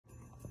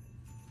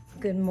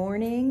Good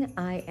morning.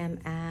 I am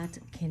at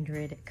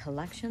Kindred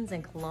Collections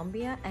in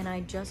Columbia, and I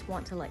just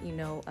want to let you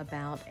know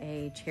about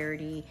a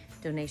charity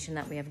donation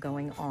that we have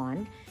going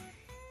on.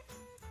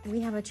 We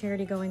have a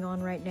charity going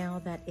on right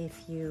now that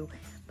if you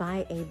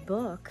buy a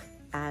book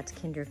at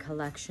Kindred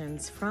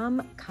Collections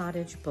from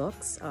Cottage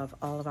Books of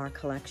all of our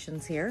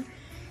collections here,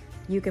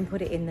 you can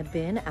put it in the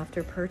bin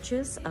after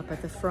purchase up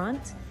at the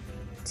front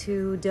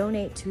to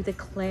donate to the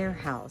Clare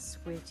House,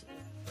 which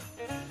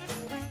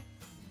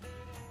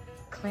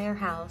Clare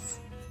House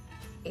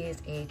is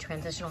a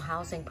transitional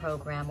housing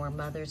program where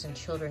mothers and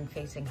children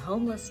facing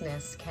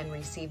homelessness can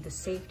receive the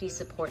safety,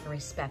 support, and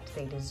respect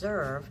they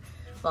deserve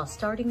while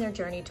starting their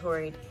journey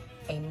toward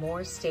a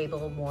more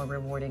stable, more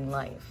rewarding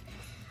life.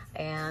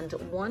 And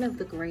one of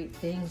the great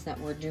things that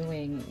we're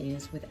doing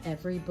is with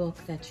every book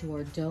that you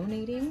are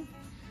donating,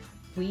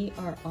 we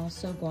are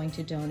also going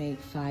to donate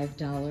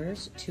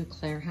 $5 to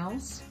Clare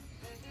House.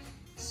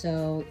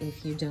 So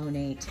if you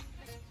donate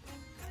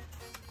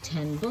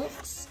 10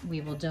 books,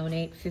 we will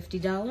donate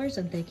 $50,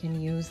 and they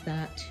can use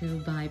that to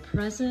buy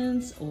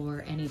presents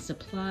or any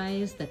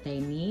supplies that they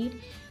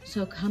need.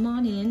 So come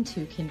on in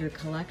to Kindred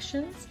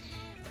Collections,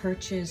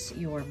 purchase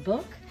your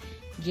book,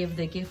 give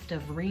the gift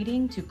of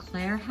reading to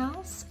Clare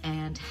House,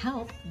 and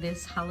help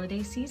this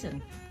holiday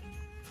season.